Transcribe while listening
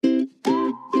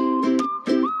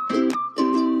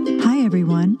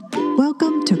everyone.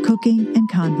 Welcome to Cooking and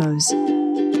Convos,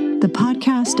 the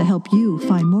podcast to help you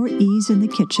find more ease in the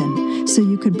kitchen so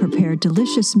you can prepare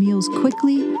delicious meals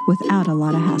quickly without a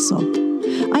lot of hassle.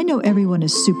 I know everyone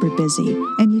is super busy,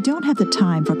 and you don't have the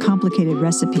time for complicated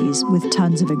recipes with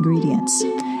tons of ingredients.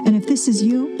 And if this is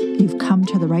you, you've come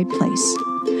to the right place.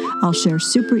 I'll share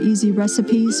super easy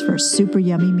recipes for super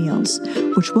yummy meals,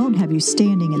 which won't have you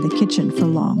standing in the kitchen for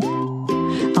long.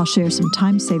 I'll share some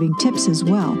time-saving tips as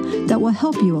well that will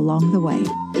help you along the way.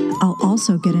 I'll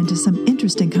also get into some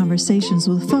interesting conversations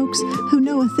with folks who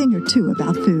know a thing or two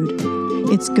about food.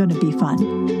 It's going to be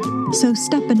fun. So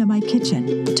step into my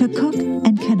kitchen to cook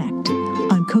and connect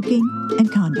on Cooking and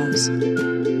Convos.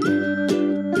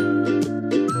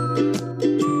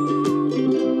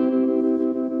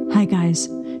 Hi guys.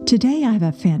 Today I have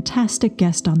a fantastic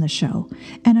guest on the show,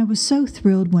 and I was so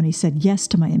thrilled when he said yes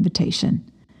to my invitation.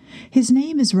 His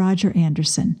name is Roger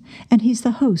Anderson, and he's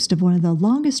the host of one of the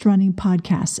longest-running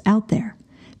podcasts out there,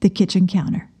 The Kitchen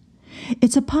Counter.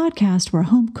 It's a podcast where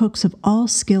home cooks of all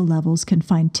skill levels can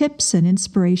find tips and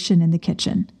inspiration in the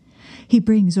kitchen. He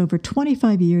brings over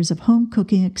 25 years of home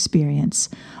cooking experience,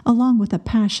 along with a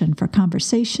passion for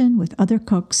conversation with other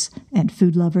cooks and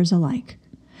food lovers alike.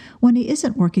 When he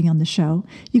isn't working on the show,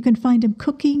 you can find him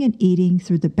cooking and eating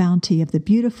through the bounty of the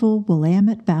beautiful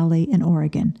Willamette Valley in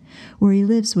Oregon, where he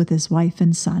lives with his wife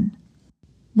and son.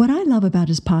 What I love about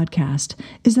his podcast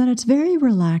is that it's very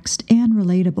relaxed and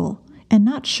relatable, and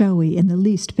not showy in the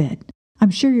least bit.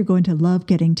 I'm sure you're going to love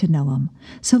getting to know him.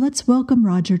 So let's welcome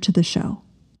Roger to the show.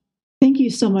 Thank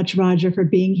you so much, Roger, for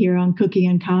being here on Cooking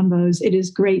and Combos. It is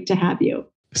great to have you.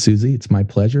 Susie, it's my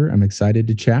pleasure. I'm excited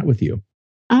to chat with you.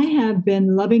 I have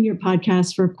been loving your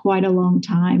podcast for quite a long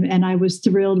time, and I was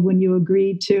thrilled when you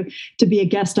agreed to be a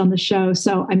guest on the show.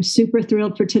 So I'm super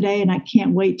thrilled for today, and I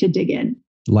can't wait to dig in.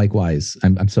 Likewise.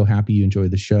 I'm so happy you enjoy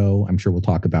the show. I'm sure we'll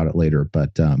talk about it later,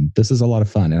 but this is a lot of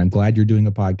fun, and I'm glad you're doing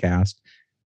a podcast.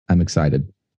 I'm excited.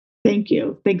 Thank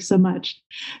you. Thanks so much.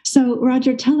 So,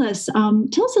 Roger, tell us a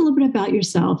little bit about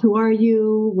yourself. Who are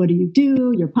you? What do you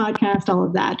do? Your podcast, all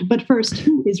of that. But first,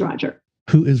 who is Roger?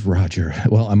 Who is Roger?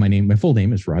 Well, my full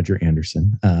name is Roger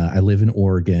Anderson. I live in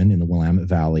Oregon in the Willamette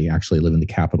Valley. Actually, I live in the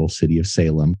capital city of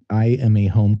Salem. I am a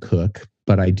home cook,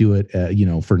 but I do it,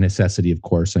 for necessity. Of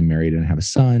course, I'm married and I have a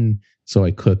son, so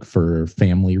I cook for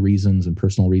family reasons and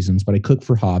personal reasons. But I cook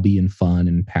for hobby and fun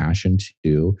and passion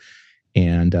too.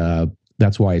 And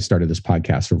that's why I started this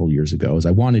podcast several years ago. Is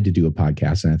I wanted to do a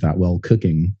podcast, and I thought, well,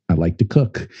 cooking, I like to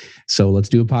cook, so let's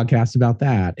do a podcast about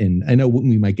that. And I know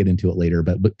we might get into it later,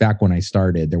 but back when I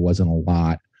started, there wasn't a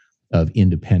lot of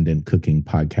independent cooking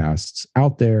podcasts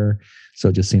out there, so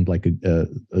it just seemed like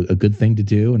a good thing to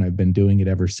do, and I've been doing it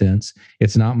ever since.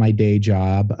 It's not my day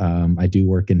job. I do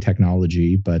work in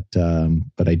technology, but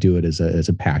I do it as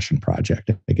a passion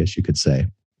project, I guess you could say.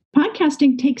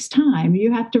 Podcasting takes time.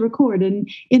 You have to record and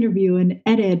interview and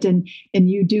edit, and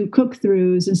you do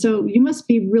cook-throughs. And so you must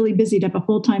be really busy to have a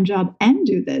full-time job and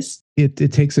do this. It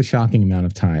takes a shocking amount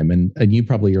of time. And you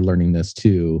probably are learning this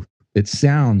too. It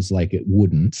sounds like it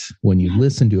wouldn't when you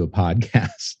listen to a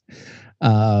podcast.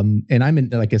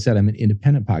 And like I said, I'm an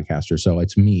independent podcaster. So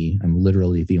it's me. I'm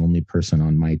literally the only person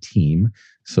on my team.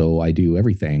 So I do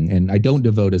everything, and I don't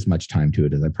devote as much time to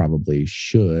it as I probably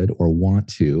should or want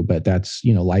to, but that's,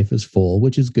 life is full,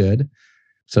 which is good.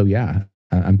 So yeah,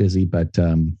 I'm busy, but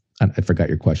I forgot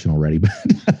your question already, but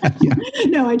yeah.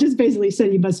 No, I just basically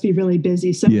said you must be really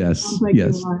busy. So yes.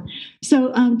 You are.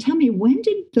 So tell me, when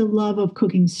did the love of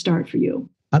cooking start for you?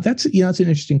 That's an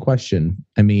interesting question.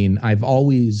 I mean, I've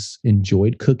always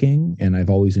enjoyed cooking, and I've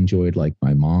always enjoyed, like,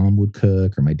 my mom would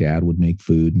cook or my dad would make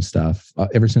food and stuff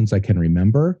ever since I can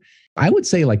remember. I would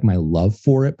say, like, my love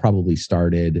for it probably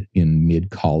started in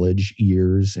mid-college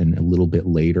years and a little bit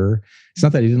later. It's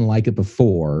not that I didn't like it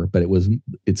before, but it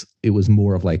was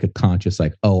more of like a conscious,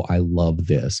 like, oh, I love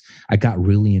this. I got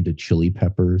really into chili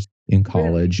peppers in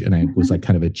college, and I was like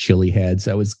kind of a chili head.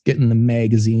 So I was getting the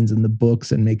magazines and the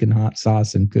books and making hot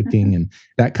sauce and cooking. And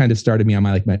that kind of started me on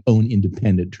my own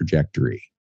independent trajectory,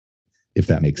 if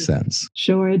that makes sense.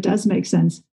 Sure, it does make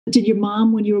sense. Did your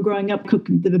mom, when you were growing up, cook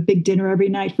the big dinner every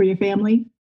night for your family?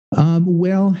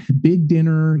 Well, big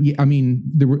dinner. Yeah, I mean,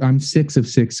 I'm 6 of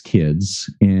 6 kids,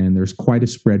 and there's quite a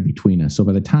spread between us. So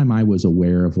by the time I was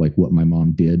aware of like what my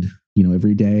mom did,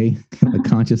 every day,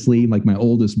 consciously, like my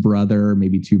oldest brother,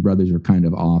 maybe 2 brothers were kind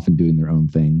of off and doing their own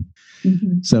thing.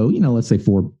 Mm-hmm. So, let's say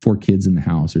four kids in the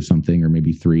house or something, or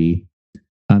maybe 3.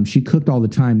 She cooked all the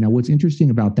time. Now, what's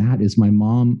interesting about that is my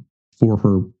mom, for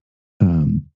her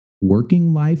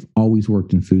working life, always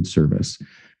worked in food service.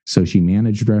 So she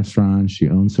managed restaurants. She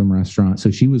owned some restaurants.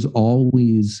 So she was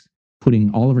always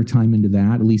putting all of her time into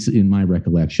that, at least in my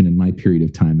recollection, in my period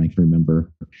of time, I can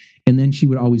remember. And then she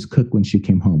would always cook when she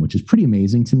came home, which is pretty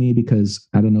amazing to me because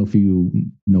I don't know if you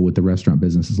know what the restaurant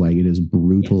business is like. It is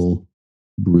brutal,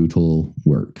 brutal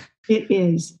work. It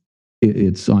is.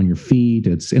 It's on your feet.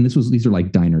 These are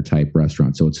like diner type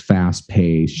restaurants. So it's fast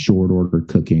paced, short order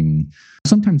cooking.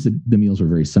 Sometimes the meals are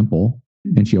very simple.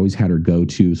 And she always had her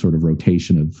go-to sort of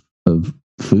rotation of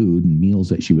food and meals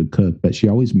that she would cook, but she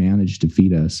always managed to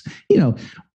feed us.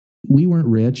 We weren't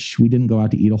rich. We didn't go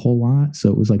out to eat a whole lot. So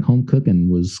it was like home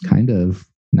cooking was kind of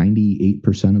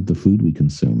 98% of the food we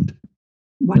consumed.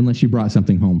 Wow. Unless you brought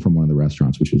something home from one of the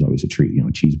restaurants, which was always a treat, a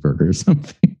cheeseburger or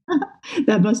something.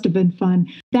 That must have been fun.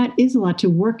 That is a lot to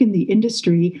work in the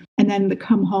industry and then to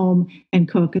come home and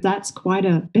cook. That's quite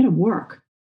a bit of work.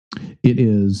 It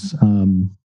is.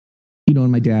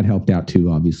 And my dad helped out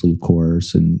too, obviously, of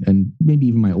course, and maybe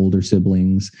even my older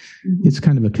siblings. Mm-hmm. It's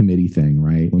kind of a committee thing,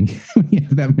 right? When you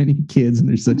have that many kids and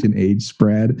there's such an age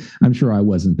spread, I'm sure I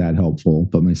wasn't that helpful,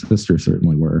 but my sisters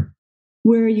certainly were.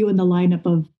 Where are you in the lineup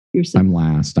of your siblings? I'm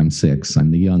last. I'm 6. I'm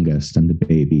the youngest. I'm the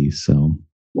baby. So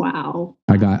wow.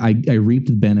 I reaped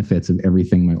the benefits of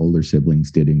everything my older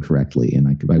siblings did incorrectly, and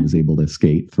I was able to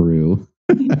skate through.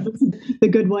 The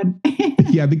good one.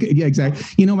 Yeah,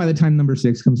 exactly. By the time number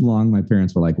 6 comes along, my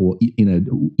parents were like, well,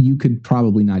 you could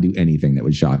probably not do anything that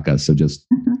would shock us. So just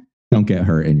don't get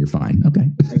hurt and you're fine. Okay.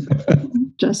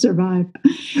 Just survive.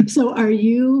 So are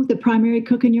you the primary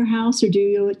cook in your house, or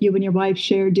do you and your wife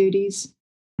share duties?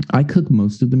 I cook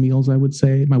most of the meals, I would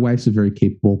say. My wife's a very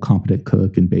capable, competent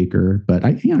cook and baker, but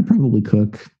I probably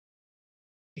cook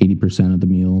 80% of the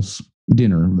meals.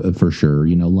 Dinner, for sure.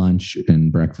 Lunch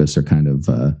and breakfast are kind of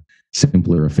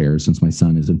simpler affairs since my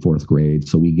son is in 4th grade.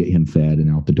 So we get him fed and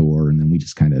out the door, and then we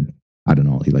just kind of, I don't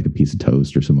know, eat like a piece of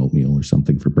toast or some oatmeal or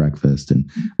something for breakfast. And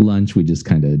lunch, we just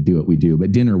kind of do what we do.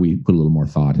 But dinner, we put a little more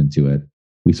thought into it.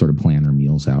 We sort of plan our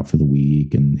meals out for the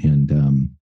week. And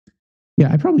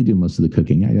I probably do most of the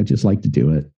cooking. I just like to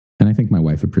do it. And I think my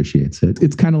wife appreciates it.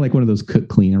 It's kind of like one of those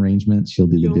cook-clean arrangements. She'll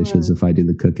do the dishes if I do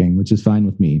the cooking, which is fine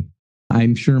with me.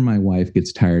 I'm sure my wife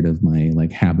gets tired of my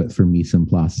habit for mise en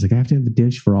place. It's like, I have to have the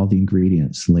dish for all the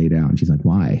ingredients laid out. And she's like,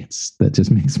 why? That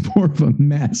just makes more of a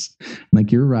mess. I'm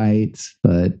like, you're right,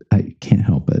 but I can't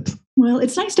help it. Well,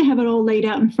 it's nice to have it all laid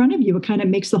out in front of you. It kind of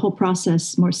makes the whole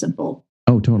process more simple.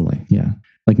 Oh, totally. Yeah.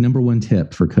 Like number 1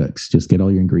 tip for cooks, just get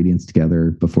all your ingredients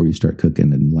together before you start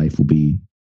cooking, and life will be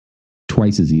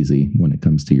twice as easy when it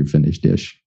comes to your finished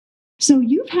dish. So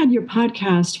you've had your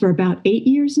podcast for about 8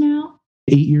 years now?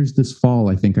 8 years this fall.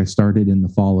 I think I started in the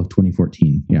fall of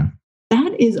 2014. Yeah.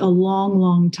 That is a long,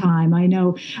 long time. I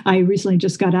know I recently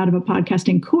just got out of a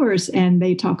podcasting course, and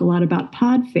they talk a lot about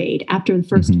pod fade after the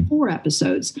first 4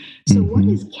 episodes. So what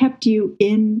has kept you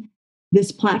in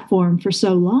this platform for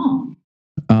so long?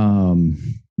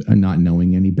 Not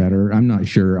knowing any better. I'm not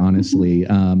sure, honestly.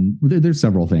 There's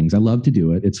several things. I love to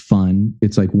do it. It's fun.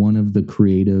 It's like one of the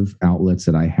creative outlets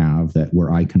that I have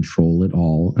where I control it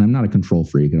all. And I'm not a control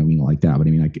freak. I don't mean it like that, but I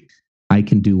mean, I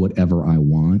can do whatever I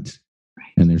want.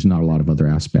 Right. And there's not a lot of other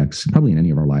aspects, probably in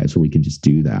any of our lives, where we can just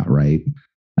do that, right?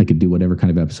 I could do whatever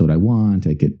kind of episode I want.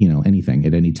 I could, anything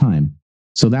at any time.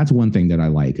 So that's one thing that I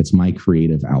like. It's my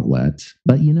creative outlet.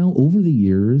 But, over the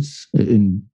years,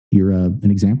 and you're an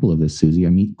example of this, Susie. I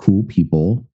meet cool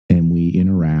people and we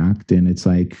interact, and it's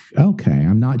like, okay,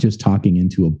 I'm not just talking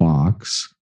into a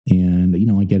box. And,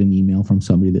 I get an email from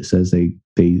somebody that says they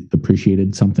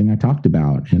appreciated something I talked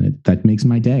about, and that makes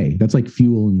my day. That's like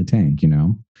fuel in the tank,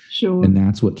 Sure. And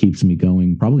that's what keeps me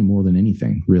going, probably more than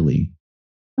anything, really.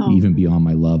 Even beyond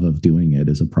my love of doing it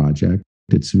as a project.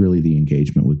 It's really the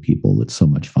engagement with people that's so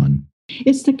much fun.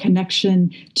 It's the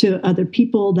connection to other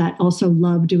people that also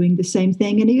love doing the same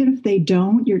thing. And even if they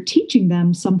don't, you're teaching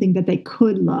them something that they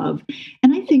could love.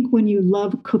 And I think when you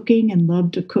love cooking and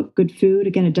love to cook good food,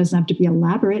 again, it doesn't have to be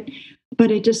elaborate,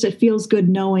 but it feels good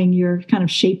knowing you're kind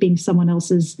of shaping someone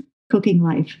else's cooking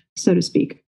life, so to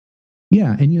speak.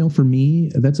 Yeah. And, for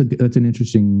me, that's an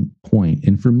interesting point.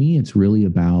 And for me, it's really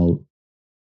about,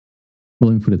 well,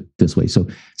 let me put it this way. So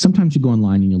sometimes you go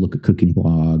online and you look at cooking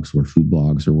blogs or food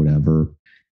blogs or whatever.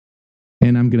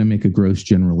 And I'm going to make a gross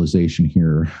generalization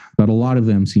here, but a lot of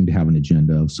them seem to have an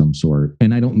agenda of some sort.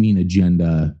 And I don't mean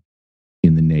agenda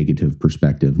in the negative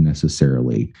perspective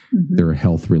necessarily. Mm-hmm. They're a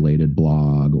health related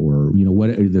blog or,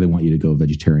 what they want you to go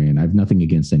vegetarian. I have nothing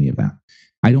against any of that.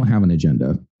 I don't have an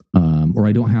agenda. Or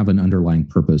I don't have an underlying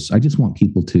purpose. I just want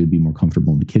people to be more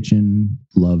comfortable in the kitchen,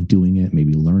 love doing it,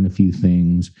 maybe learn a few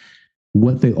things.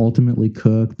 What they ultimately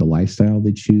cook, the lifestyle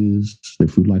they choose, their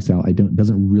food lifestyle,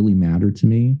 doesn't really matter to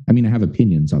me. I mean, I have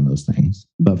opinions on those things,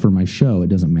 but for my show, it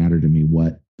doesn't matter to me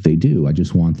what they do. I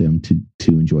just want them to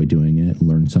enjoy doing it,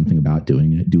 learn something about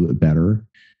doing it, do it better.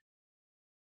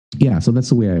 Yeah, so that's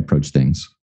the way I approach things.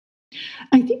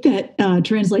 I think that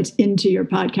translates into your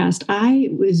podcast. I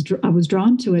was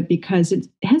drawn to it because it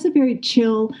has a very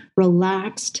chill,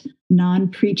 relaxed,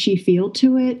 non-preachy feel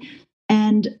to it.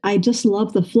 And I just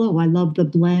love the flow. I love the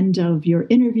blend of your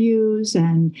interviews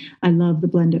and I love the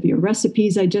blend of your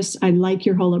recipes. I like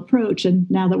your whole approach. And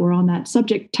now that we're on that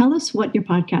subject, tell us what your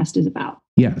podcast is about.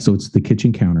 Yeah, so it's the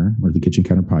Kitchen Counter or the Kitchen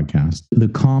Counter podcast. The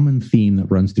common theme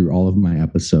that runs through all of my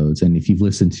episodes, and if you've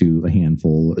listened to a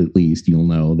handful at least, you'll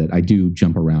know that I do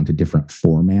jump around to different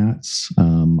formats.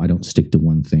 I don't stick to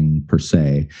one thing per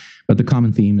se, but the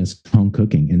common theme is home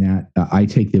cooking, and that I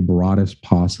take the broadest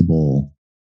possible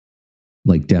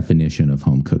definition of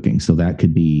home cooking. So that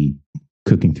could be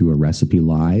cooking through a recipe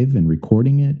live and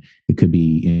recording it. It could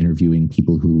be interviewing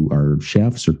people who are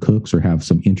chefs or cooks or have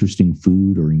some interesting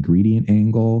food or ingredient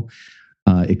angle.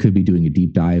 It could be doing a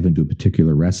deep dive into a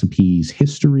particular recipe's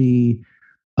history.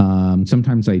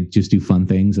 Sometimes I just do fun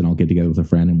things and I'll get together with a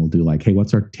friend and we'll do hey,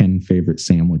 what's our 10 favorite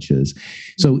sandwiches?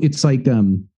 So it's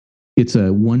it's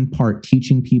a one part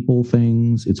teaching people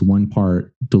things. It's one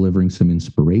part delivering some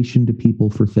inspiration to people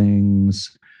for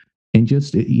things. And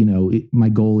just, my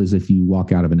goal is if you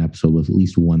walk out of an episode with at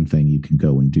least one thing you can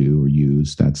go and do or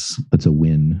use, that's a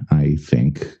win, I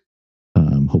think.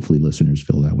 Hopefully listeners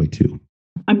feel that way too.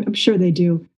 I'm sure they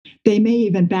do. They may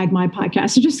even bag my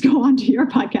podcast to just go on to your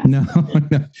podcast. No.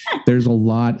 There's a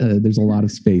lot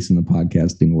of space in the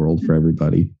podcasting world for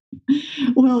everybody.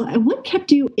 Well, what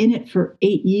kept you in it for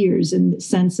 8 years in the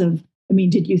sense of,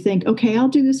 did you think, okay, I'll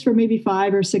do this for maybe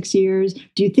 5 or 6 years?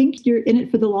 Do you think you're in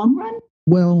it for the long run?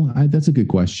 Well, that's a good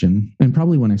question. And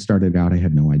probably when I started out, I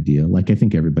had no idea. I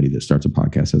think everybody that starts a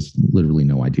podcast has literally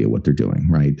no idea what they're doing,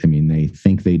 right? They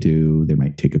think they do. They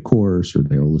might take a course or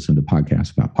they'll listen to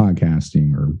podcasts about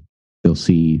podcasting or they'll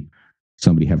see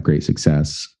somebody have great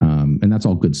success. And that's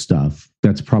all good stuff.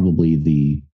 That's probably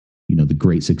the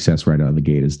great success right out of the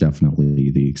gate is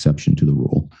definitely the exception to the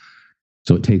rule.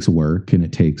 So it takes work and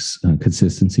it takes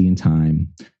consistency and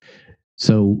time.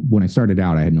 So when I started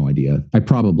out, I had no idea. I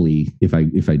probably, if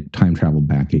I time traveled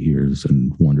back 8 years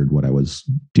and wondered what I was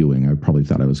doing, I probably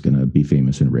thought I was going to be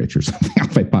famous and rich or something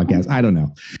off my podcast. I don't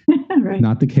know. Right.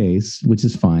 Not the case, which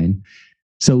is fine.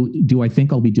 So do I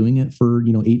think I'll be doing it for,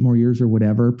 8 more years or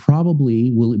whatever?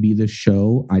 Probably. Will it be this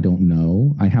show? I don't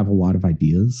know. I have a lot of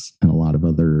ideas and a lot of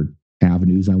other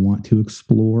avenues I want to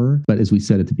explore. But as we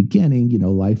said at the beginning,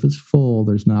 life is full.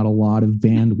 There's not a lot of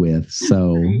bandwidth.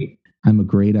 So right. I'm a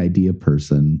great idea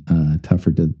person,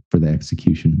 tougher for the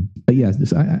execution. But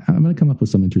yes, I'm going to come up with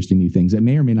some interesting new things that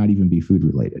may or may not even be food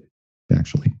related,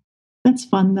 actually. That's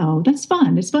fun, though. That's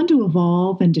fun. It's fun to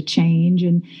evolve and to change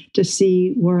and to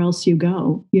see where else you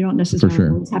go. You don't necessarily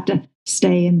always have to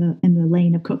stay in the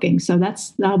lane of cooking. So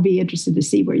I'll be interested to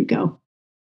see where you go.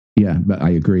 Yeah, but I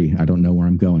agree. I don't know where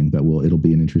I'm going, but it'll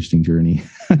be an interesting journey.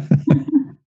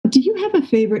 Do you have a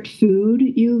favorite food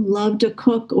you love to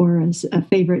cook or a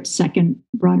favorite second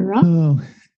runner-up? Oh,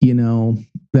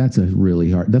 that's a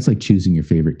really hard. That's like choosing your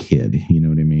favorite kid. You know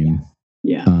what I mean?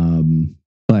 Yeah.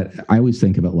 But I always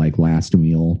think of it like last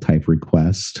meal type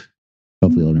request.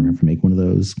 Hopefully I'll never have to make one of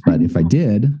those. But if I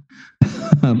did,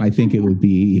 I think it would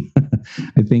be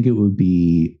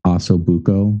osso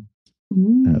buco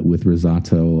with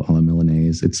risotto alla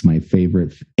Milanese. It's my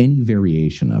favorite. Any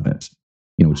variation of it.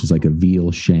 Which is like a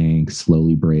veal shank,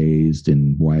 slowly braised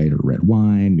in white or red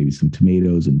wine, maybe some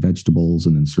tomatoes and vegetables,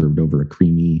 and then served over a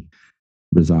creamy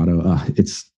risotto.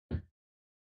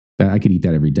 I could eat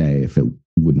that every day if it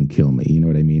wouldn't kill me. You know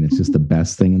what I mean? It's just the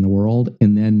best thing in the world.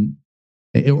 And then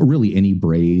really any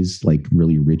braised,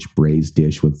 really rich braised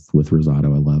dish with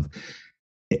risotto, I love.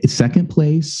 Second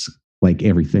place, like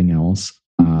everything else.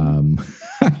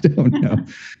 I don't know.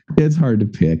 It's hard to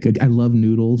pick. I love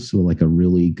noodles. So a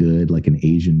really good, an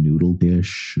Asian noodle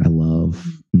dish. I love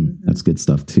that's good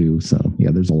stuff too. So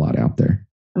yeah, there's a lot out there.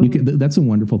 That's a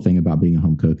wonderful thing about being a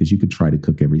home cook is you could try to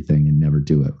cook everything and never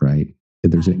do it right.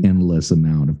 There's an endless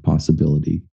amount of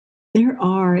possibility. There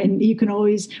are, and you can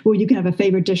have a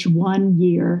favorite dish one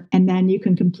year and then you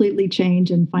can completely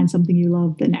change and find something you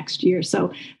love the next year.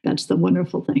 So that's the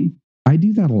wonderful thing. I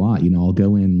do that a lot. I'll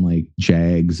go in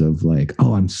jags of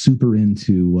I'm super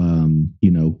into,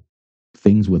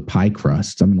 things with pie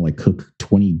crusts. I'm going to cook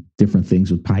 20 different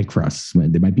things with pie crusts.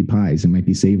 They might be pies. It might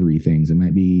be savory things. It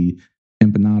might be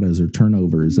empanadas or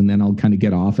turnovers. And then I'll kind of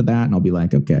get off of that and I'll be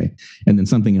like, okay. And then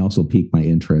something else will pique my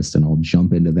interest and I'll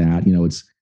jump into that. It's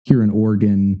here in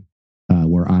Oregon.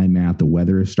 Where I'm at, the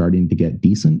weather is starting to get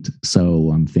decent.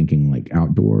 So I'm thinking like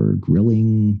outdoor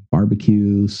grilling,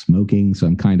 barbecue, smoking. So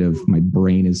I'm my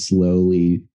brain is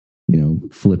slowly,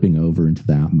 flipping over into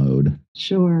that mode.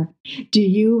 Sure. Do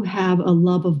you have a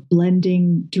love of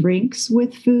blending drinks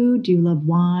with food? Do you love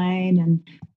wine? And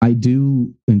I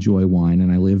do enjoy wine,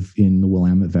 and I live in the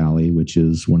Willamette Valley, which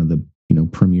is one of the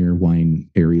premier wine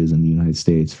areas in the United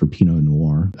States for Pinot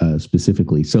Noir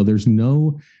specifically. So there's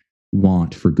no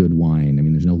want for good wine. I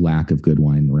mean, there's no lack of good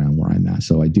wine around where I'm at.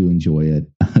 So I do enjoy it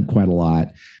quite a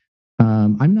lot.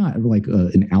 I'm not like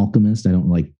an alchemist. I don't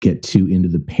like get too into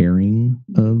the pairing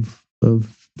of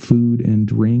food and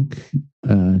drink.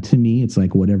 To me, it's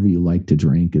like whatever you like to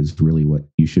drink is really what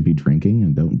you should be drinking,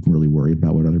 and don't really worry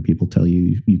about what other people tell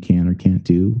you you can or can't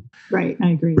do. Right,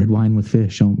 I agree. Red wine with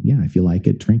fish. Oh, yeah, if you like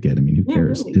it, drink it. I mean, who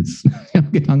cares? Really. It's I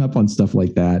get hung up on stuff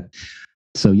like that.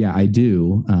 So yeah, I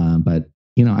do. But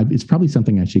it's probably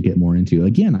something I should get more into.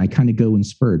 Again, I kind of go in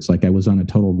spurts. Like I was on a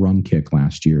total rum kick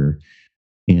last year,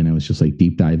 and I was just like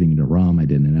deep diving into rum. I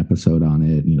did an episode on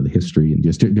it, the history and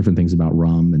just different things about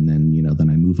rum. And then, then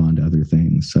I move on to other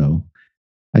things. So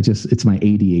it's my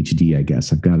ADHD, I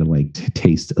guess. I've got to like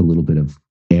taste a little bit of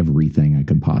everything I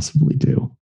can possibly do.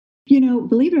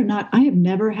 Believe it or not, I have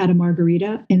never had a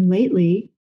margarita. And lately,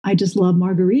 I just love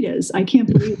margaritas. I can't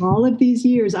believe all of these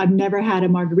years I've never had a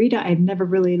margarita. I've never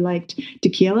really liked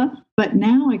tequila, but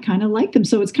now I kind of like them.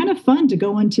 So it's kind of fun to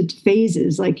go into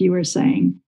phases, like you were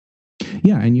saying.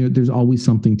 Yeah, and there's always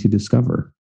something to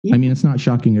discover. Yeah. I mean, it's not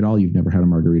shocking at all you've never had a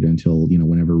margarita until,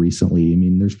 whenever recently. I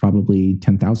mean, there's probably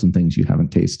 10,000 things you haven't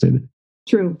tasted.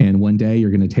 True. And one day you're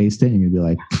going to taste it and you'll be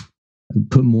like,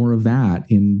 put more of that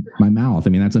in my mouth. I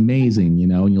mean, that's amazing,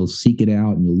 and you'll seek it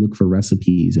out and you'll look for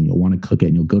recipes and you'll want to cook it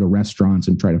and you'll go to restaurants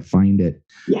and try to find it.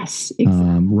 Yes,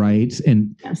 exactly. Right.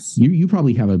 And yes. You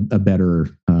probably have a better,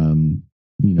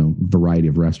 variety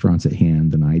of restaurants at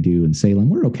hand than I do in Salem.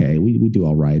 We're okay. We do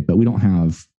all right, but we don't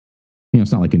have,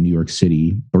 it's not like in New York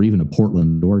City or even a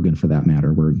Portland, Oregon for that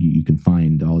matter, where you can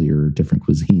find all your different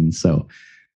cuisines. So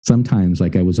sometimes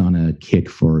like I was on a kick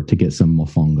to get some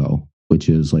mofongo, which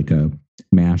is like a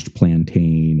mashed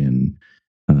plantain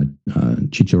and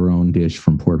chicharron dish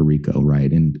from Puerto Rico,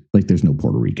 right? And like there's no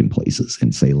Puerto Rican places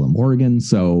in Salem, Oregon.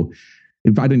 So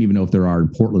if I don't even know if there are in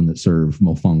Portland that serve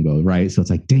mofongo, right? So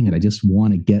it's like, dang it, I just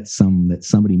want to get some that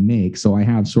somebody makes. So I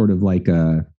have sort of like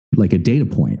a data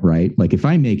point, right? Like if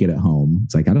I make it at home,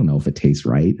 it's like, I don't know if it tastes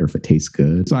right or if it tastes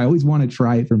good. So I always want to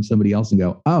try it from somebody else and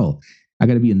go, oh, I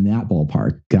got to be in that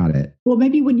ballpark. Got it. Well,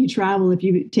 maybe when you travel, if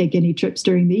you take any trips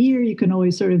during the year, you can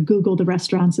always sort of Google the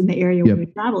restaurants in the area where you're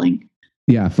traveling.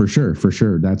 Yeah, for sure. For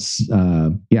sure. That's,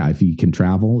 if you can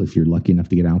travel, if you're lucky enough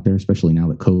to get out there, especially now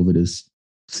that COVID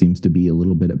seems to be a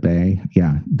little bit at bay.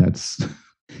 Yeah,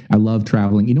 I love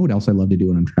traveling. You know what else I love to do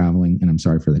when I'm traveling? And I'm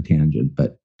sorry for the tangent,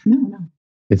 but no.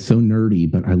 It's so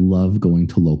nerdy, but I love going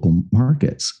to local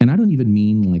markets. And I don't even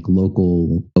mean like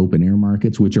local open air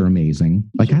markets, which are amazing.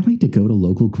 Like I like to go to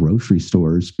local grocery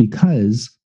stores because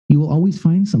you will always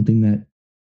find something that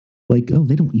like, oh,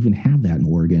 they don't even have that in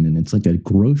Oregon. And it's like a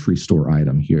grocery store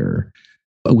item here.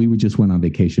 But we just went on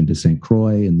vacation to St.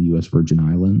 Croix in the U.S. Virgin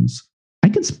Islands. I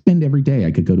could spend every day.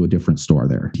 I could go to a different store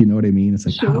there. You know what I mean? It's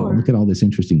like, oh, look at all this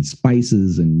interesting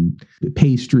spices and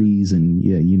pastries and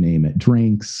you name it,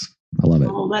 drinks. I love it.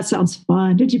 Oh, that sounds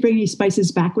fun. Did you bring any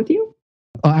spices back with you?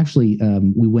 Actually,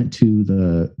 we went to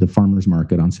the farmer's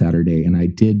market on Saturday, and I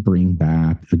did bring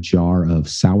back a jar of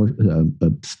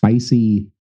spicy.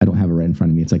 I don't have it right in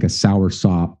front of me. It's like a sour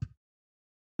sop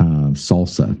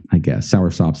salsa, I guess.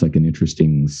 Sour sop's like an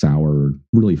interesting, sour,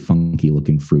 really funky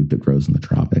looking fruit that grows in the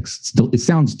tropics. It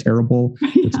sounds terrible.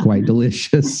 Yeah. It's quite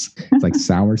delicious. It's like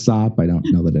sour sop. I don't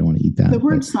know that I want to eat that. The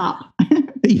word sop.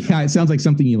 Yeah, it sounds like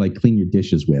something you like clean your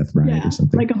dishes with, right? Yeah, or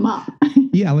something. Like a mop.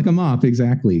 Yeah, like a mop,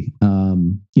 exactly.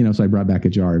 So I brought back a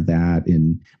jar of that,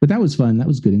 but that was fun. That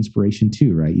was good inspiration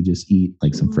too, right? You just eat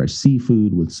like some fresh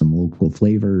seafood with some local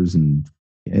flavors, and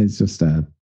it's just I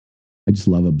just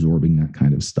love absorbing that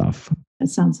kind of stuff. That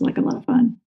sounds like a lot of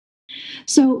fun.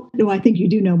 So, I think you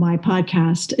do know my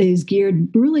podcast is geared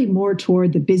really more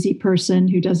toward the busy person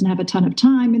who doesn't have a ton of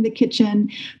time in the kitchen,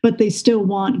 but they still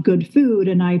want good food.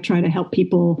 And I try to help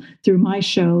people through my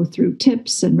show through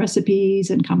tips and recipes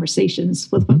and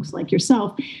conversations with folks like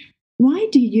yourself. Why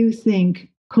do you think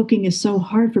cooking is so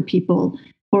hard for people?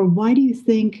 Or why do you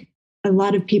think a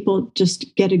lot of people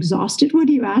just get exhausted when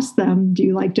you ask them, do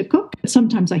you like to cook?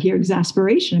 Sometimes I hear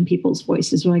exasperation in people's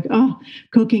voices. They're like, oh,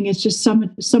 cooking is just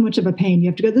so much of a pain. You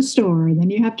have to go to the store and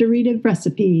then you have to read a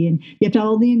recipe and you have to have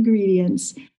all the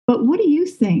ingredients. But what do you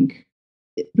think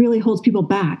really holds people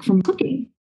back from cooking?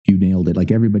 You nailed it.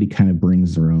 Like everybody kind of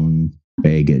brings their own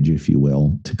baggage, if you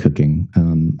will, to cooking.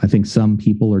 I think some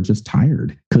people are just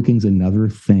tired. Cooking's another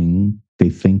thing they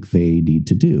think they need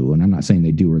to do. And I'm not saying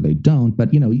they do or they don't, but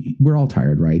we're all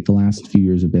tired, right? The last few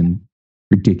years have been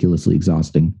ridiculously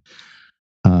exhausting.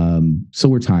 So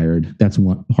we're tired. That's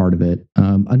one part of it.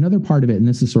 Another part of it, and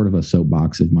this is sort of a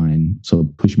soapbox of mine, so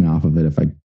push me off of it if I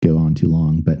go on too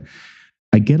long, but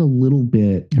I get a little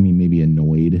bit, maybe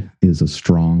annoyed is a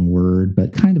strong word,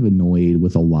 but kind of annoyed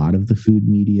with a lot of the food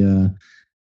media.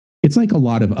 It's like a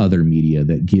lot of other media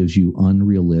that gives you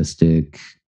unrealistic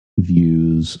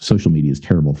views. Social media is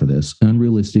terrible for this.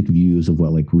 Unrealistic views of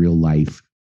what like real life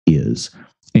is.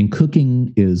 And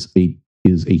cooking is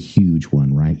a huge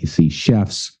one, right? You see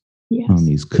chefs on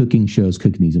these cooking shows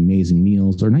cooking these amazing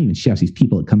meals, or not even chefs, these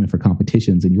people that come in for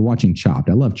competitions, and you're watching Chopped.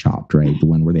 I love Chopped, right? The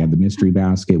one where they have the mystery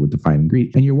basket with the 5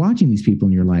 ingredients, and you're watching these people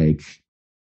and you're like,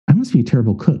 I must be a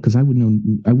terrible cook because I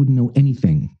wouldn't know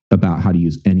anything about how to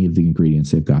use any of the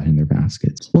ingredients they've got in their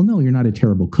baskets. Well, no, you're not a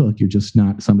terrible cook. You're just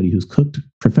not somebody who's cooked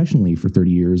professionally for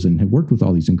 30 years and have worked with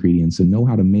all these ingredients and know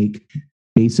how to make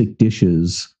basic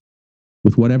dishes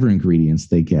with whatever ingredients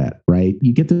they get, right?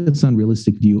 You get this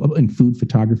unrealistic view. In food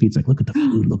photography, it's like, look at the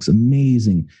food, looks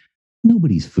amazing.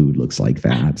 Nobody's food looks like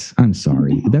that. I'm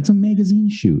sorry. That's a magazine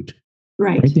shoot.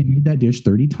 Right? They made that dish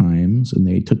 30 times and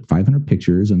they took 500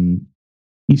 pictures, and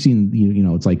you've seen,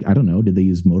 it's like, I don't know, did they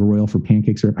use motor oil for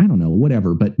pancake syrup? I don't know,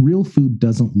 whatever. But real food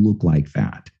doesn't look like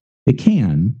that. It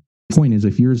can. The point is,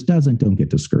 if yours doesn't, don't get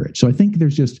discouraged. So I think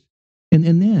there's just, and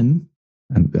then,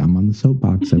 I'm on the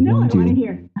soapbox. I want to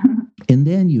hear. And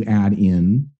then you add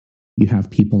in, you have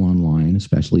people online,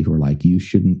 especially who are like, you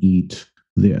shouldn't eat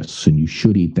this and you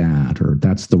should eat that, or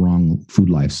that's the wrong food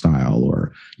lifestyle,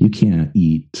 or you can't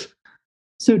eat.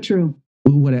 So true.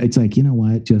 It's like, you know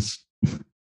what? Just,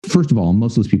 first of all,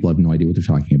 most of those people have no idea what they're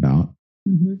talking about.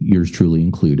 Mm-hmm. Yours truly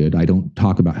included. I don't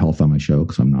talk about health on my show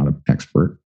because I'm not an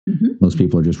expert. Mm-hmm. Most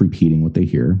people are just repeating what they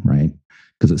hear, right?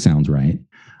 Because it sounds right.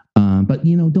 But,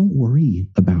 don't worry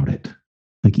about it.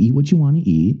 Like, eat what you want to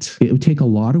eat. It would take a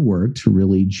lot of work to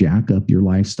really jack up your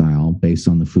lifestyle based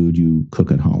on the food you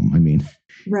cook at home.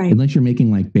 Right. Unless you're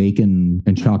making like bacon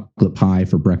and chocolate pie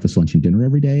for breakfast, lunch, and dinner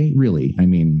every day, really.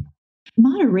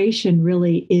 Moderation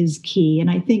really is key. And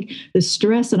I think the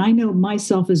stress, and I know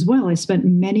myself as well, I spent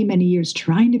many, many years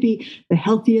trying to be the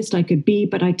healthiest I could be.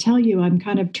 But I tell you, I'm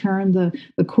kind of turned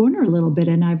the corner a little bit,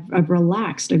 and I've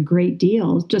relaxed a great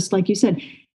deal. Just like you said,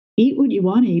 eat what you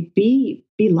want to eat, be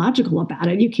logical about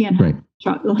it. You can't have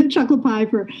chocolate pie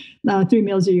for 3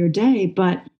 meals of your day.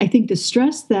 But I think the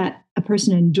stress that a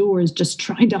person endures just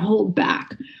trying to hold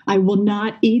back, I will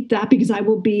not eat that because I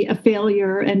will be a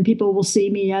failure and people will see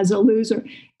me as a loser.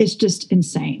 It's just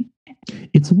insane.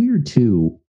 It's weird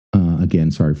too.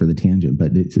 Again, sorry for the tangent,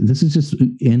 but this is just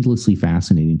endlessly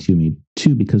fascinating to me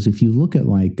too, because if you look at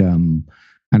like, and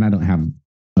I don't have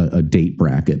a date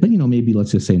bracket, but maybe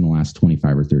let's just say in the last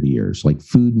 25 or 30 years, like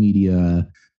food media,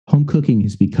 home cooking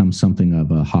has become something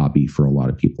of a hobby for a lot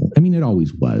of people. It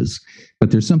always was, but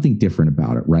there's something different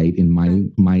about it, right? In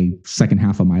my second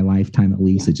half of my lifetime, at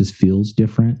least, it just feels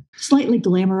different. Slightly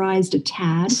glamorized a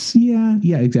tad.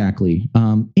 Yeah, exactly.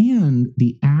 And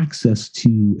the access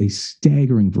to a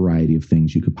staggering variety of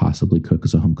things you could possibly cook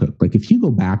as a home cook. Like if you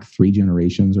go back 3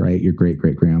 generations, right? Your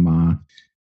great-great-grandma,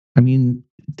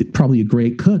 probably a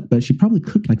great cook, but she probably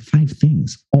cooked like 5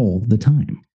 things all the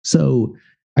time. So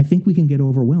I think we can get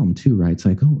overwhelmed too, right? It's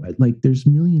like, there's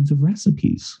millions of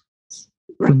recipes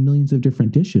for millions of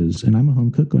different dishes. And I'm a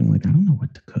home cook going like, I don't know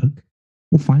what to cook.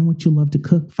 Well, find what you love to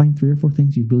cook. Find 3 or 4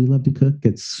 things you really love to cook.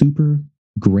 Get super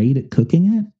great at cooking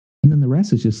it. And then the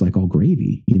rest is just like all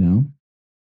gravy,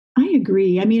 I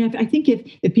agree. I think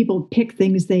if people pick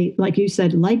things they, like you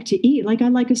said, like to eat, like I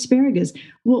like asparagus,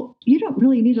 well, you don't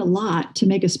really need a lot to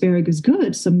make asparagus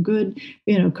good. Some good,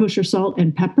 kosher salt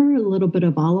and pepper, a little bit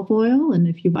of olive oil.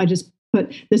 And I just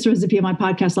put this recipe on my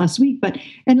podcast last week,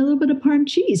 and a little bit of Parm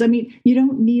cheese. You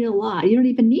don't need a lot. You don't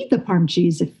even need the Parm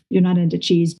cheese if you're not into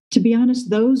cheese. To be honest,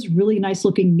 those really nice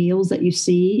looking meals that you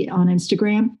see on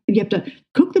Instagram, you have to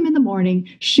cook them in the morning,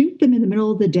 shoot them in the middle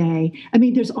of the day.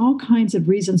 There's all kinds of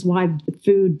reasons why the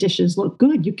food dishes look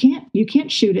good. You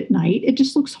can't shoot at night. It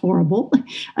just looks horrible.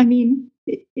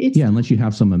 Unless you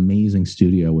have some amazing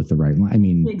studio with the right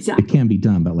line. Exactly. It can be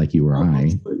done, but like you or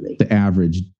absolutely. The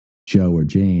average Joe or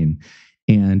Jane.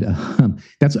 And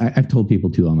I've told people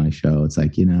too on my show, it's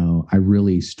like, I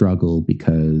really struggle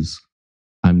because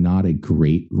I'm not a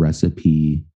great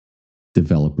recipe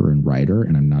developer and writer,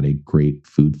 and I'm not a great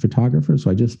food photographer.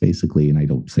 So I just basically, and I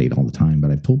don't say it all the time,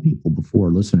 but I've told people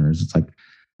before, listeners, it's like,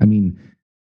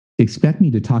 expect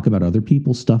me to talk about other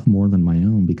people's stuff more than my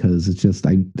own, because it's just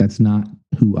that's not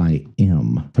who I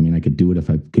am. I mean, I could do it if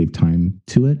I gave time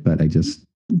to it, but I just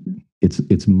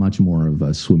it's much more of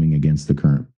a swimming against the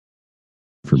current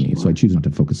for me. So I choose not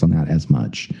to focus on that as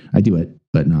much. I do it,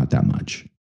 but not that much.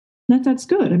 That's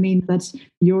good. I mean, that's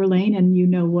your lane, and you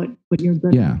know what you're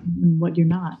good at and what you're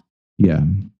not. Yeah.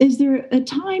 Is there a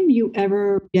time you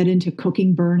ever get into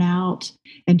cooking burnout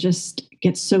and just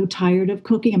get so tired of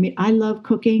cooking? I mean, I love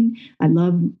cooking. I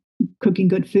love cooking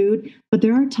good food, but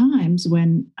there are times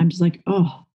when I'm just like,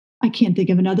 oh, I can't think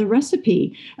of another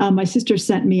recipe. My sister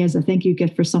sent me as a thank you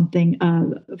gift for something,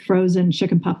 frozen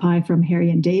chicken pot pie from Harry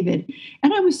and David,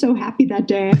 and I was so happy that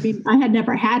day. I mean, I had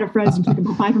never had a frozen chicken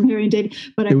pot pie from Harry and David,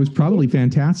 but it was probably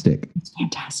fantastic. It's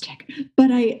fantastic, but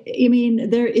I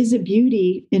mean, there is a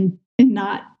beauty in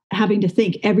not having to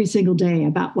think every single day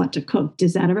about what to cook.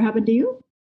 Does that ever happen to you?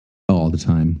 All the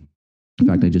time. In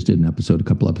fact, I just did an episode a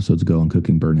couple episodes ago on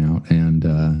cooking burnout, and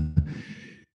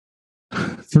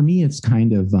for me, it's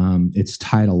kind of it's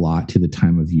tied a lot to the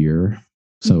time of year.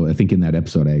 So I think in that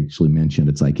episode, I actually mentioned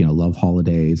it's like, love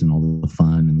holidays and all the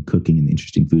fun and the cooking and the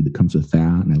interesting food that comes with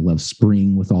that. And I love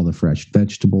spring with all the fresh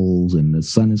vegetables and the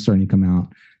sun is starting to come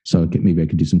out. So maybe I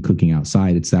could do some cooking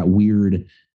outside. It's that weird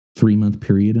 3-month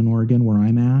period in Oregon where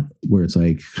I'm at, where it's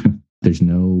like, there's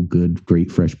no good,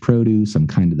 great fresh produce.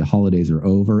 The holidays are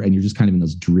over and you're just kind of in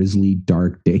those drizzly,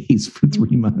 dark days for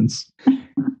 3 months.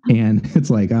 And it's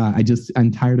like,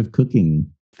 I'm tired of cooking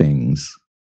things.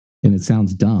 And it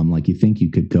sounds dumb. Like you think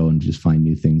you could go and just find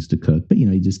new things to cook, but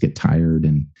you just get tired.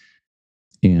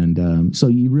 And so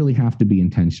you really have to be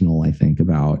intentional, I think,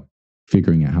 about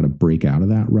figuring out how to break out of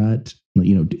that rut.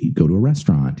 Go to a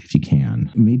restaurant if you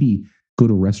can. Maybe go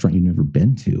to a restaurant you've never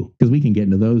been to, because we can get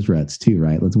into those ruts too,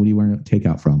 right? What do you want to take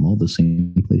out from? The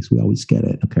same place. We always get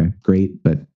it. Okay, great.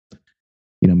 But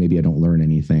maybe I don't learn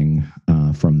anything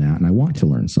from that, and I want to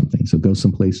learn something. So go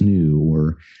someplace new,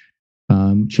 or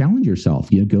challenge yourself.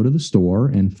 Go to the store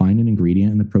and find an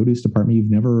ingredient in the produce department you've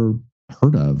never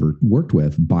heard of or worked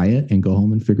with. Buy it and go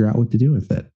home and figure out what to do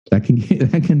with it. That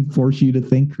can force you to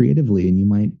think creatively, and you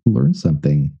might learn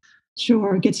something.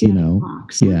 Sure, it gets you out of the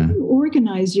box. Yeah. How do you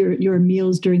organize your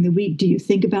meals during the week? Do you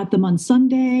think about them on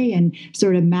Sunday and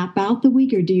sort of map out the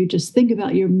week, or do you just think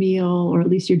about your meal, or at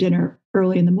least your dinner,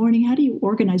 early in the morning? How do you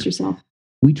organize yourself?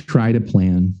 We try to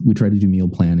plan. We try to do meal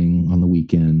planning on the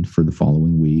weekend for the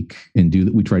following week, and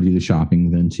we try to do the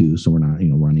shopping then too. So we're not,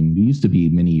 running. It used to be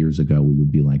many years ago, we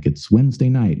would be like, it's Wednesday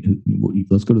night.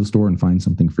 Let's go to the store and find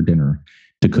something for dinner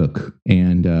to cook,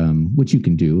 and which you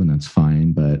can do, and that's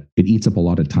fine. But it eats up a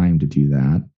lot of time to do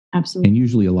that. Absolutely. And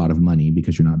usually a lot of money,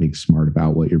 because you're not being smart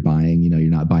about what you're buying.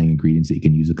 You're not buying ingredients that you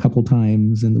can use a couple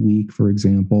times in the week, for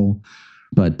example.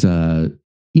 But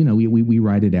we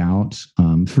write it out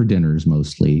for dinners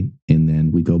mostly, and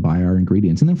then we go buy our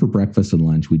ingredients. And then for breakfast and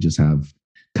lunch, we just have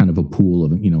kind of a pool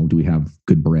of, do we have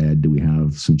good bread? Do we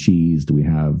have some cheese? Do we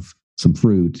have some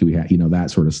fruit? Do we have, that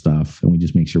sort of stuff? And we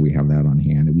just make sure we have that on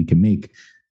hand, and we can make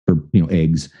for,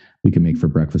 eggs. We can make for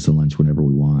breakfast and lunch whenever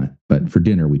we want. But for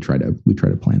dinner, we try to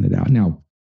plan it out. Now,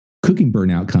 cooking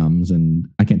burnout comes, and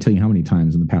I can't tell you how many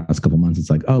times in the past couple months, it's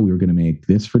like, oh, we were going to make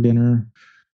this for dinner.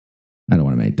 I don't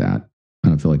want to make that. I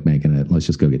don't feel like making it. Let's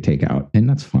just go get takeout, and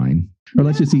that's fine. Or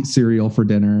let's just eat cereal for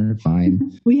dinner.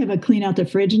 Fine. We have a clean out the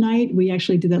fridge night. We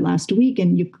actually did that last week,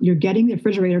 and you're getting the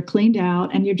refrigerator cleaned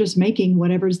out, and you're just making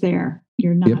whatever's there.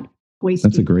 You're not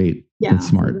wasting. That's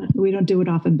smart. We don't do it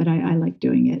often, but I like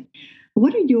doing it.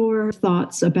 What are your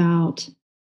thoughts about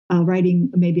writing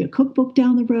maybe a cookbook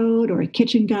down the road, or a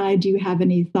kitchen guide? Do you have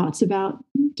any thoughts about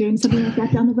doing something like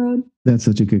that down the road? That's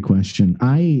such a good question.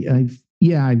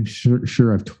 I'm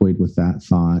sure I've toyed with that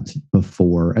thought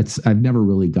before. I've never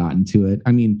really gotten to it.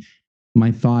 I mean,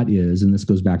 my thought is, and this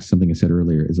goes back to something I said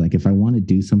earlier, is like, if I want to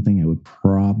do something, I would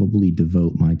probably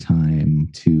devote my time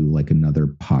to like another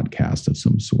podcast of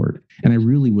some sort. And I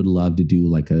really would love to do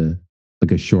like a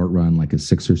short run, like a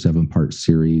 6 or 7 part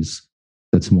series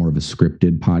that's more of a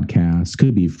scripted podcast.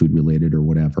 Could be food related or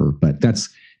whatever, but that's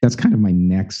kind of my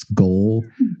next goal.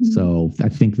 Mm-hmm. So I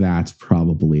think that's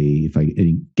probably, if I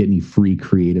get any free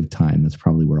creative time, that's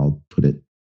probably where I'll put it.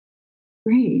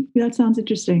 Great. That sounds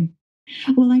interesting.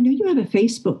 Well, I know you have a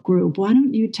Facebook group. Why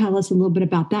don't you tell us a little bit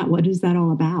about that? What is that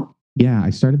all about? Yeah, I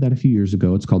started that a few years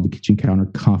ago. It's called the Kitchen Counter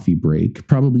Coffee Break,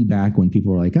 probably back when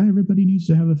people were like, everybody needs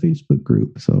to have a Facebook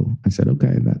group. So I said,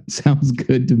 okay, that sounds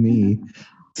good to me.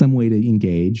 Some way to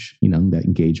engage, that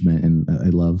engagement. And I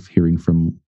love hearing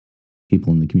from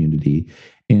people in the community.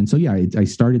 And so, I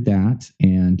started that,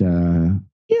 and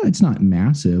Yeah, it's not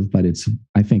massive, but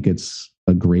I think it's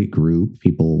a great group.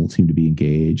 People seem to be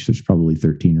engaged. There's probably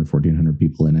 13 or 1,400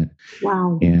 people in it.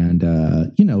 Wow. And,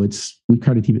 we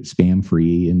try to keep it spam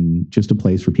free and just a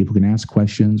place where people can ask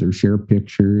questions or share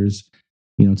pictures.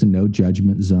 It's a no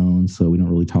judgment zone. So we don't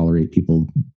really tolerate people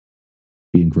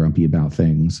being grumpy about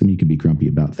things. I mean, you can be grumpy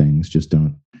about things, just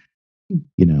don't,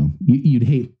 you'd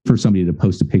hate for somebody to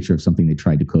post a picture of something they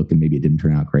tried to cook and maybe it didn't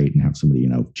turn out great and have somebody,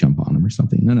 jump on them or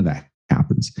something. None of that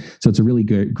happens. So it's a really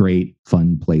good, great,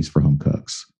 fun place for home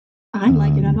cooks. I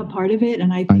like it. I'm a part of it.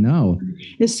 And I know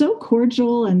it's so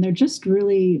cordial and they're just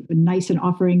really nice and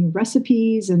offering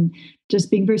recipes and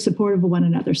just being very supportive of one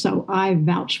another. So I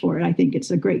vouch for it. I think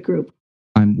it's a great group.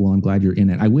 I'm glad you're in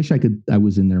it. I wish I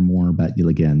was in there more, but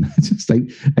again, it's just, I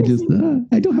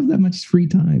don't have that much free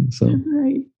time. So,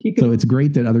 right. So it's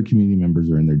great that other community members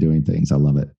are in there doing things. I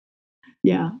love it.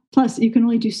 Yeah. Plus you can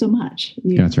only do so much.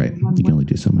 That's right. You can only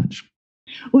do so much.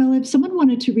 Well, if someone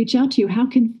wanted to reach out to you, how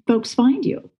can folks find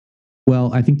you?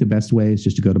 Well, I think the best way is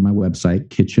just to go to my website,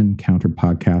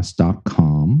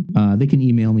 kitchencounterpodcast.com. They can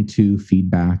email me to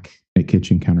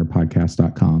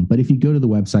feedback@kitchencounterpodcast.com. But if you go to the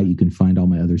website, you can find all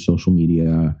my other social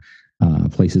media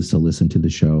places to listen to the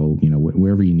show.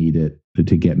 Wherever you need it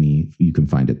to get me, you can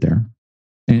find it there.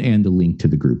 And the link to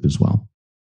the group as well.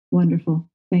 Wonderful.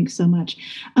 Thanks so much.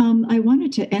 I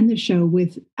wanted to end the show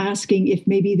with asking if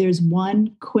maybe there's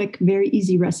one quick, very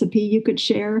easy recipe you could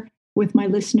share with my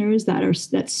listeners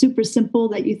that's super simple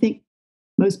that you think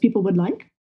most people would like.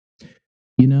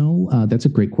 That's a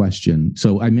great question.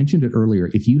 So I mentioned it earlier.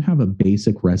 If you have a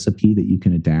basic recipe that you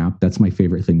can adapt, that's my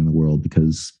favorite thing in the world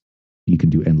because you can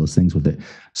do endless things with it.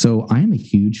 So I am a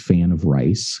huge fan of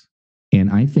rice. And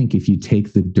I think if you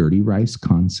take the dirty rice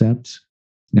concept,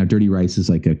 now dirty rice is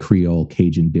like a Creole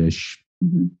Cajun dish.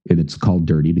 Mm-hmm. And it's called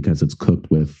dirty because it's cooked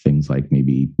with things like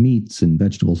maybe meats and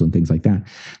vegetables and things like that.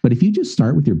 But if you just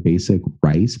start with your basic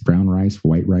rice, brown rice,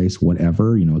 white rice,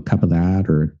 whatever, a cup of that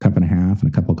or a cup and a half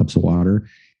and a couple of cups of water,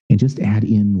 and just add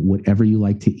in whatever you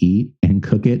like to eat and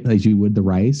cook it as you would the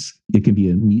rice. It can be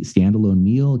a standalone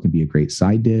meal. It can be a great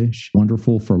side dish,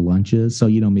 wonderful for lunches. So,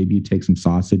 maybe you take some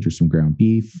sausage or some ground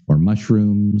beef or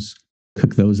mushrooms,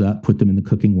 cook those up, put them in the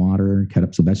cooking water, cut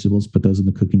up some vegetables, put those in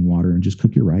the cooking water and just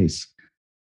cook your rice.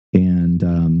 And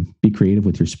be creative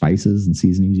with your spices and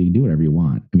seasonings. You can do whatever you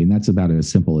want. I mean, that's about as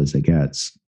simple as it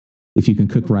gets. If you can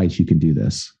cook rice, you can do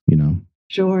this,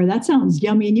 Sure. That sounds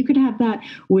yummy. And you could have that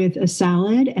with a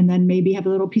salad and then maybe have a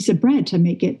little piece of bread to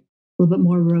make it a little bit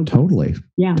more robust. Totally.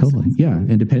 Yeah. Totally. Yeah.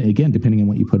 And depending on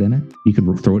what you put in it, you could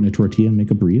throw it in a tortilla and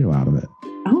make a burrito out of it.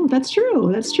 Oh, that's true.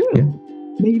 That's true. Yeah.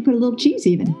 Maybe put a little cheese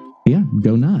even. Yeah.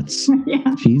 Go nuts.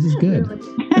 Yeah. Cheese is good.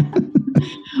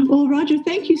 Well, Roger,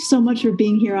 thank you so much for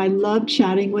being here. I love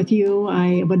chatting with you.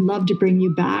 I would love to bring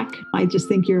you back. I just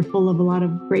think you're full of a lot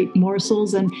of great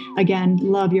morsels. And again,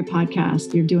 love your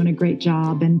podcast. You're doing a great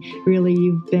job. And really,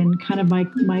 you've been kind of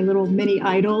my little mini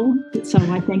idol. So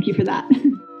I thank you for that.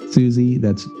 Susie,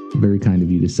 that's very kind of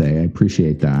you to say. I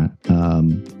appreciate that.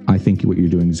 I think what you're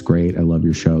doing is great. I love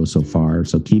your show so far.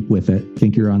 So keep with it. I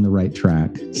think you're on the right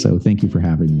track. So thank you for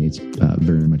having me. It's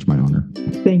very much my honor.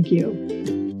 Thank you.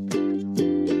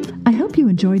 I hope you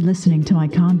enjoyed listening to my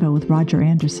convo with Roger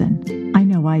Anderson. I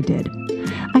know I did.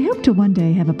 I hope to one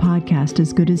day have a podcast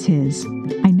as good as his.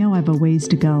 I know I have a ways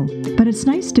to go, but it's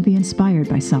nice to be inspired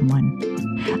by someone.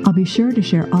 I'll be sure to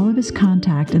share all of his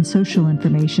contact and social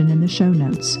information in the show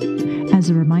notes. As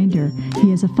a reminder,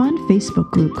 he has a fun Facebook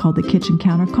group called the Kitchen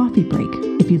Counter Coffee Break,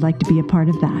 if you'd like to be a part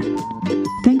of that.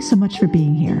 Thanks so much for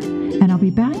being here, and I'll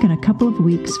be back in a couple of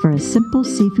weeks for a simple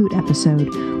seafood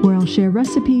episode where I'll share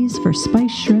recipes for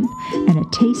spiced shrimp and a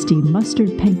tasty mustard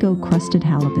panko crusted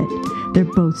halibut. They're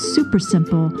both super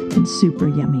simple and super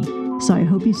yummy, so I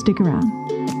hope you stick around.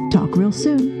 Talk real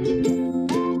soon.